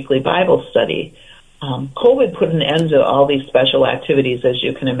conducted a weekly Bible study. COVID put an end to all these special activities, as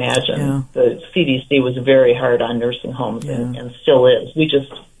you can imagine. Yeah. The CDC was very hard on nursing homes and still is. We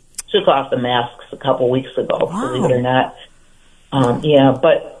just took off the masks a couple weeks ago, believe it or not.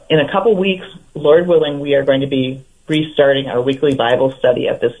 But in a couple weeks, Lord willing, we are going to be restarting our weekly Bible study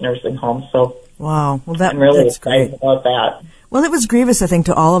at this nursing home. So wow, well, I'm really that's excited great about that. Well, it was grievous, I think,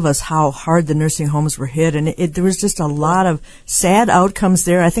 to all of us how hard the nursing homes were hit, and there was just a lot of sad outcomes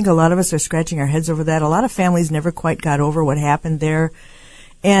there. I think a lot of us are scratching our heads over that. A lot of families never quite got over what happened there.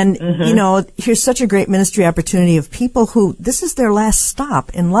 And, you know, here's such a great ministry opportunity of people who, this is their last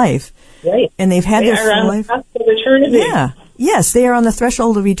stop in life. Right. And they've had their full life. They are on the cusp of eternity. Yeah. Yes, they are on the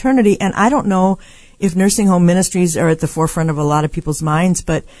threshold of eternity, and I don't know if nursing home ministries are at the forefront of a lot of people's minds,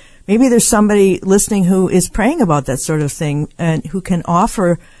 but maybe there's somebody listening who is praying about that sort of thing and who can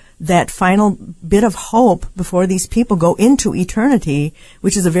offer that final bit of hope before these people go into eternity,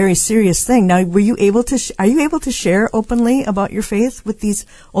 which is a very serious thing. Now, were you able to? Are you able to share openly about your faith with these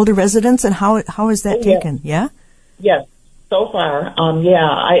older residents, and how is that taken? Yeah. Yes. So far,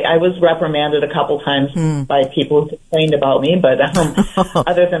 I was reprimanded a couple times by people who complained about me, but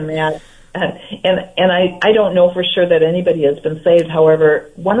other than that. And I don't know for sure that anybody has been saved. However,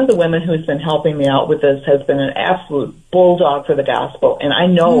 one of the women who's been helping me out with this has been an absolute bulldog for the gospel. And I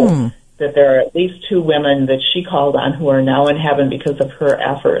know that there are at least 2 women that she called on who are now in heaven because of her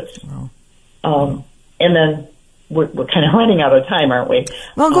efforts. Wow. And then we're kind of running out of time, aren't we?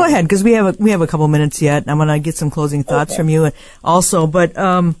 Well, go ahead, because we have a couple minutes yet. I'm going to get some closing thoughts from you also. But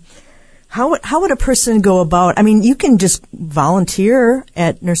how would a person go about? I mean, you can just volunteer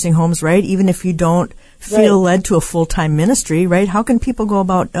at nursing homes, right? Even if you don't feel led to a full-time ministry, right? How can people go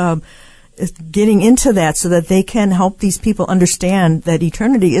about getting into that so that they can help these people understand that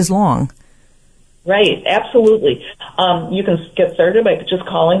eternity is long? Right, absolutely. You can get started by just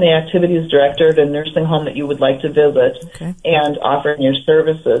calling the activities director at a nursing home that you would like to visit and offering your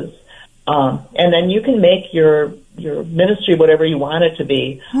services. And then you can make your ministry whatever you want it to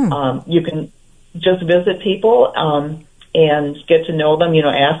be. You can just visit people and get to know them,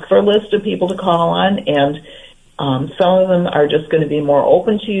 ask for a list of people to call on, and some of them are just going to be more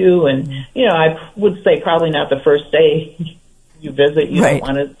open to you. And, I would say probably not the first day you visit. You don't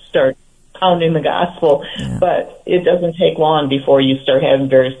want to start pounding the gospel, but it doesn't take long before you start having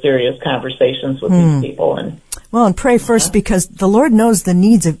very serious conversations with these people. And pray first, because the Lord knows the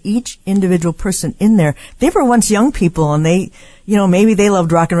needs of each individual person in there. They were once young people, and they, maybe they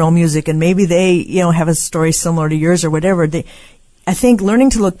loved rock and roll music, and maybe they, have a story similar to yours or whatever. I think learning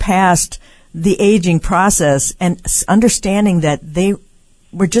to look past the aging process and understanding that they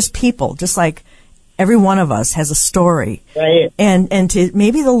were just people, just like every one of us has a story. Right. And to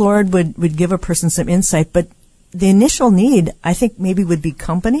maybe the Lord would give a person some insight, but the initial need, I think, maybe would be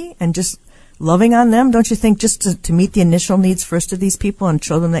company and just loving on them. Don't you think, just to meet the initial needs first of these people and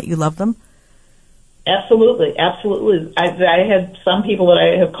show them that you love them? Absolutely. I had some people that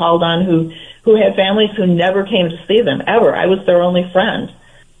I have called on who had families who never came to see them, ever. I was their only friend.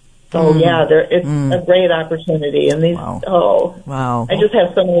 So, it's a great opportunity. And these, I just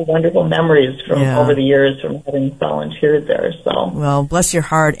have so many wonderful memories from over the years from having volunteered there. So, well, bless your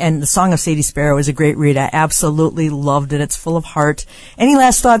heart. And the Song of Sadie Sparrow is a great read. I absolutely loved it. It's full of heart. Any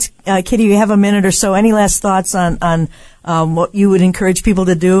last thoughts, Kitty? You have a minute or so. Any last thoughts on what you would encourage people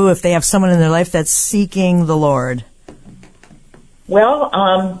to do if they have someone in their life that's seeking the Lord? Well,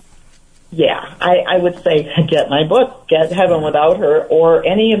 I would say get my book, Get Heaven Without Her, or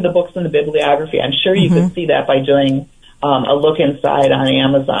any of the books in the bibliography. I'm sure you could see that by doing a look inside on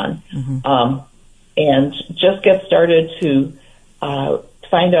Amazon. And just get started to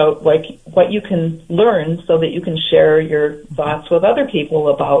find out what you can learn so that you can share your thoughts with other people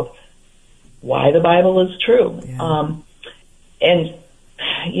about why the Bible is true. And,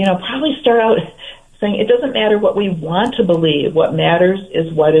 probably start out saying it doesn't matter what we want to believe. What matters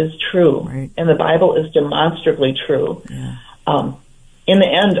is what is true. Right. And the Bible is demonstrably true. In the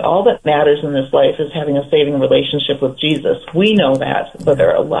end, all that matters in this life is having a saving relationship with Jesus. We know that, but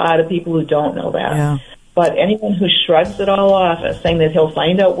there are a lot of people who don't know that. But anyone who shrugs it all off as saying that he'll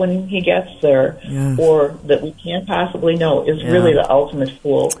find out when he gets there, or that we can't possibly know, is really the ultimate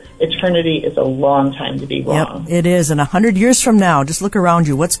fool. Eternity is a long time to be wrong. Yep, it is. And 100 years from now, just look around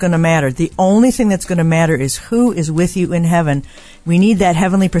you. What's going to matter? The only thing that's going to matter is who is with you in heaven. We need that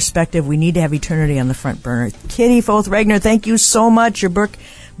heavenly perspective. We need to have eternity on the front burner. Kitty Foth-Regner, thank you so much. Your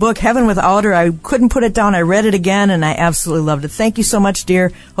book, Heaven Without Her, I couldn't put it down. I read it again, and I absolutely loved it. Thank you so much,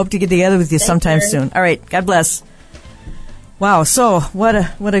 dear. Hope to get together with you sometime soon. All right, God bless. Wow, so what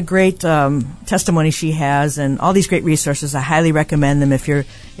a great testimony she has, and all these great resources. I highly recommend them if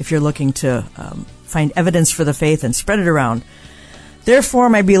you're looking to find evidence for the faith and spread it around. Therefore,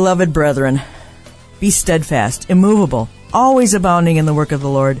 my beloved brethren, be steadfast, immovable, always abounding in the work of the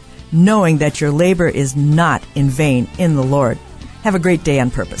Lord, knowing that your labor is not in vain in the Lord. Have a great day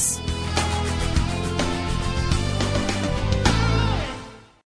on purpose.